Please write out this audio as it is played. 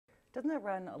Doesn't that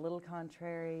run a little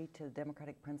contrary to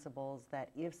democratic principles that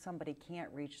if somebody can't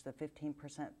reach the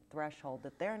 15% threshold,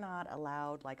 that they're not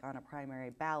allowed, like on a primary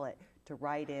ballot, to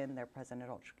write in their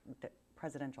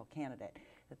presidential candidate,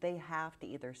 that they have to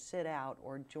either sit out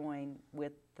or join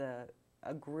with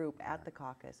a group at the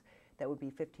caucus that would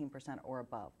be 15% or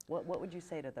above? What would you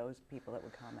say to those people that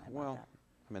would comment about that?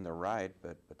 I mean, they're right,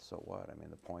 but so what? I mean,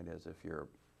 the point is,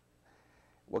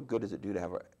 what good does it do to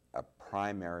have a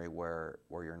primary where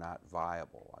you're not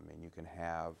viable? I mean, you can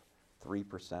have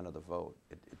 3% of the vote.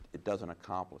 It doesn't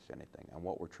accomplish anything. And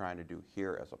what we're trying to do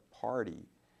here as a party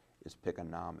is pick a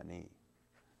nominee.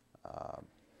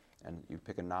 And you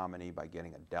pick a nominee by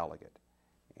getting a delegate.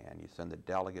 And you send the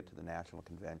delegate to the National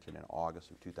Convention in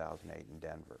August of 2008 in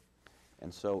Denver.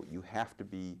 And so you have to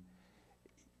be,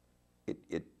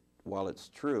 while it's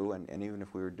true, and even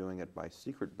if we were doing it by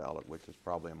secret ballot, which is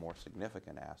probably a more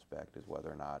significant aspect, is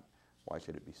whether or not, why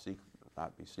should it be secret,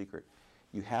 not be secret,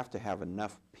 you have to have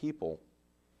enough people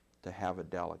to have a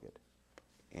delegate.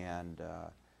 And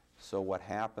so what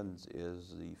happens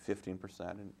is the 15%,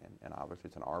 and obviously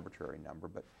it's an arbitrary number,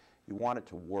 but you want it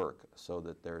to work so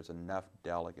that there's enough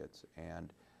delegates.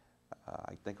 And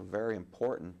I think a very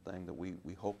important thing that we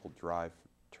hope will drive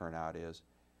turnout is,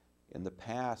 in the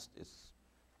past,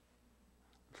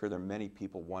 I'm sure there are many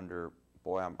people wonder,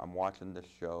 boy, I'm watching this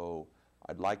show,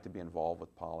 I'd like to be involved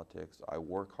with politics, I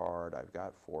work hard, I've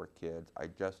got 4 kids, I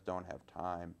just don't have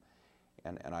time,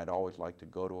 and I'd always like to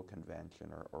go to a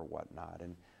convention or whatnot.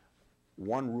 And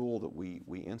one rule that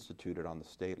we instituted on the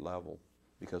state level,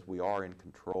 because we are in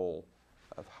control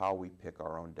of how we pick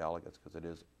our own delegates, because it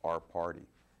is our party,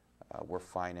 we're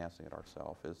financing it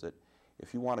ourselves, is that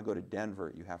if you want to go to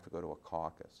Denver, you have to go to a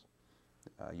caucus.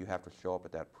 You have to show up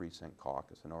at that precinct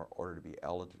caucus in order to be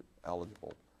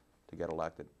eligible to get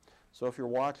elected. So if you're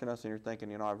watching us and you're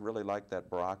thinking, you know, I really like that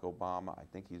Barack Obama, I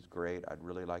think he's great, I'd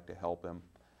really like to help him,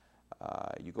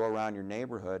 you go around your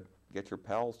neighborhood, get your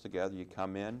pals together, you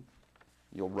come in,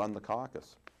 you'll run the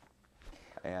caucus.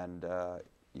 And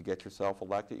you get yourself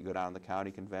elected, you go down to the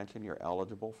county convention, you're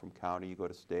eligible. From county you go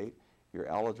to state, you're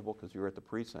eligible because you're at the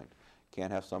precinct.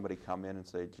 Can't have somebody come in and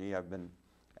say, gee, I've been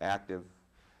active,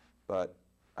 but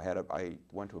I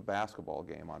went to a basketball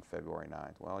game on February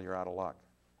 9th. Well, you're out of luck.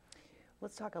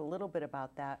 Let's talk a little bit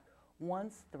about that.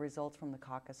 Once the results from the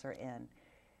caucus are in,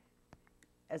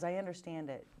 as I understand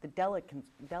it, the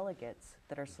delegates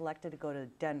that are selected to go to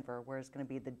Denver, where it's going to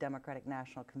be the Democratic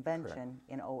National Convention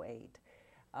in '08,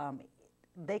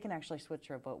 they can actually switch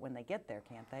their vote when they get there,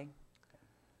 can't they?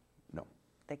 No.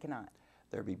 They cannot?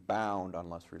 They'll be bound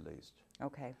unless released.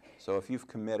 Okay. So if you've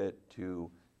committed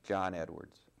to John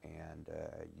Edwards and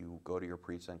you go to your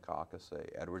precinct caucus, say,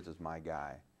 Edwards is my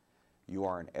guy, you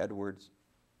are an Edwards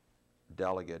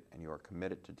delegate and you are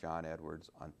committed to John Edwards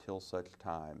until such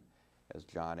time as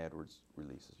John Edwards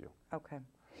releases you. Okay.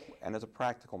 And as a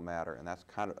practical matter, and that's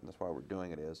why we're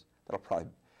doing it, is that'll probably,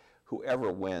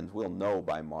 whoever wins, we'll know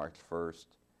by March 1st.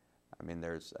 I mean,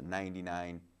 there's a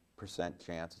 99%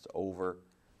 chance it's over,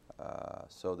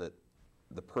 so that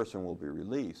the person will be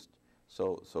released.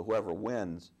 So whoever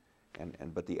wins,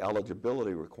 but the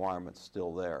eligibility requirement's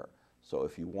still there. So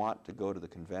if you want to go to the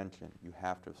convention, you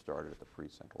have to have started at the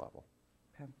precinct level.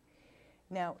 Okay.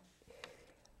 Now,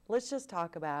 let's just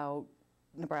talk about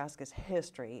Nebraska's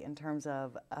history in terms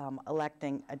of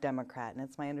electing a Democrat. And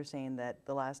it's my understanding that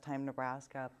the last time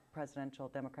Nebraska presidential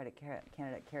Democratic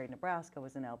candidate carried Nebraska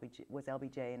was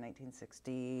LBJ in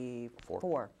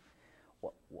 1964.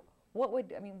 What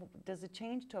would, I mean, does it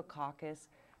change to a caucus?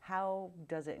 How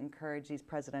does it encourage these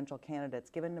presidential candidates,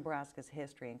 given Nebraska's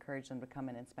history, encourage them to come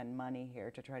in and spend money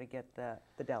here to try to get the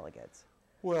delegates?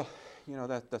 Well, you know,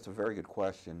 that's a very good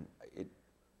question.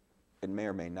 It may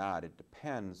or may not. It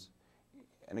depends.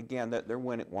 And again, they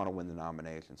want to win the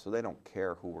nomination, so they don't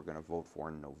care who we're going to vote for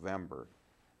in November.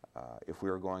 If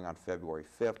we were going on February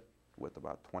 5th with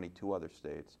about 22 other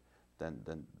states, then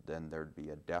there'd be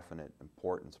a definite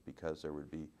importance because there would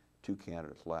be 2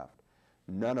 candidates left.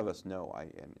 None of us know,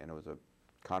 and it was a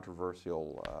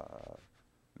controversial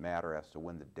matter as to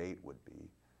when the date would be.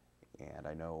 And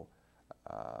I know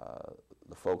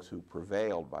the folks who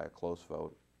prevailed by a close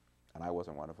vote, and I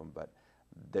wasn't one of them, but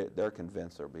they're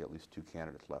convinced there'll be at least 2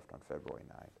 candidates left on February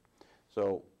 9th.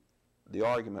 So the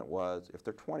argument was, if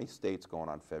there are 20 states going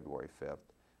on February 5th,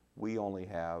 we only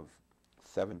have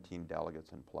 17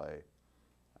 delegates in play.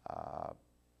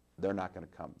 They're not going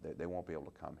to come. They won't be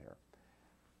able to come here.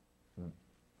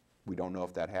 We don't know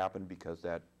if that happened because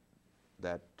that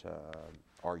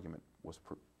argument was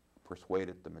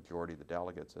persuaded the majority of the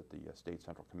delegates at the State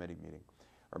Central Committee meeting,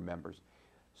 or members.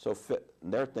 So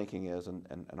their thinking is,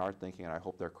 and our thinking, and I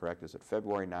hope they're correct, is that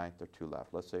February 9th, there are 2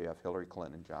 left. Let's say you have Hillary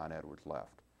Clinton and John Edwards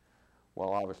left. Well,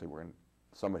 obviously,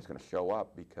 somebody's going to show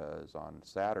up, because on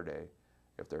Saturday,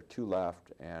 if there are 2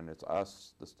 left, and it's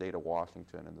us, the state of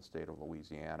Washington, and the state of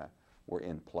Louisiana, we're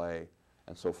in play.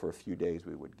 And so for a few days,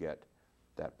 we would get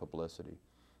that publicity.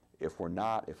 If we're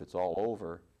not, if it's all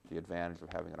over, the advantage of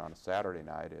having it on a Saturday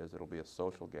night is it'll be a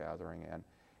social gathering,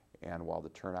 and while the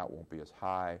turnout won't be as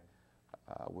high,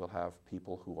 we'll have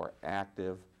people who are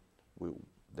active.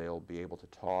 They'll be able to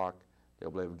talk.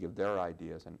 They'll be able to give their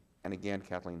ideas. And again,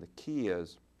 Kathleen, the key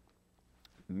is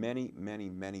many, many,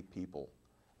 many people,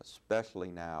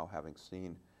 especially now, having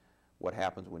seen what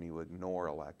happens when you ignore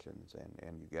elections,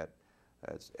 and you get,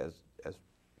 as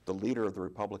the leader of the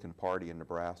Republican Party in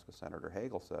Nebraska, Senator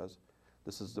Hagel, says,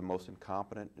 this is the most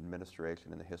incompetent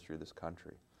administration in the history of this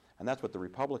country. And that's what the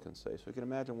Republicans say. So you can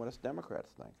imagine what us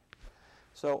Democrats think.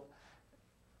 So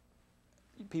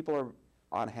people are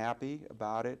unhappy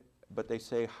about it, but they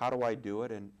say, how do I do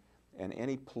it? And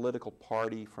any political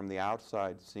party from the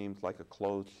outside seems like a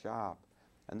closed shop.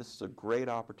 And this is a great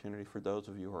opportunity for those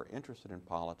of you who are interested in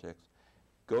politics.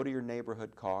 Go to your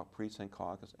neighborhood precinct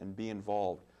caucus and be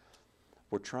involved.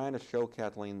 We're trying to show,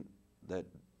 Kathleen, that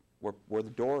where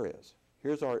the door is.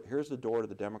 Here's the door to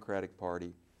the Democratic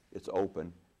Party. It's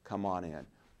open. Come on in.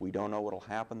 We don't know what will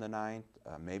happen the 9th.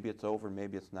 Maybe it's over,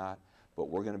 maybe it's not. But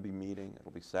we're going to be meeting.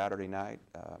 It'll be Saturday night.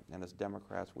 And as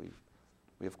Democrats, we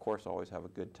of course always have a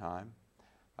good time.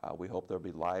 We hope there'll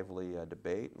be lively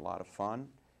debate, a lot of fun.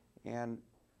 And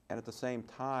at the same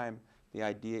time, the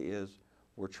idea is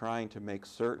we're trying to make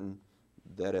certain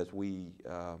that as we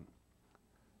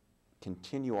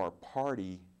continue our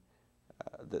party,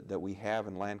 that we have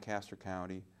in Lancaster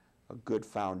County a good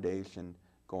foundation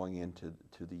going into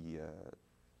the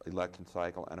election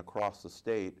cycle, and across the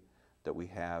state that we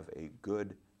have a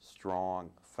good,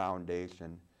 strong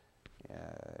foundation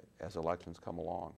as elections come along.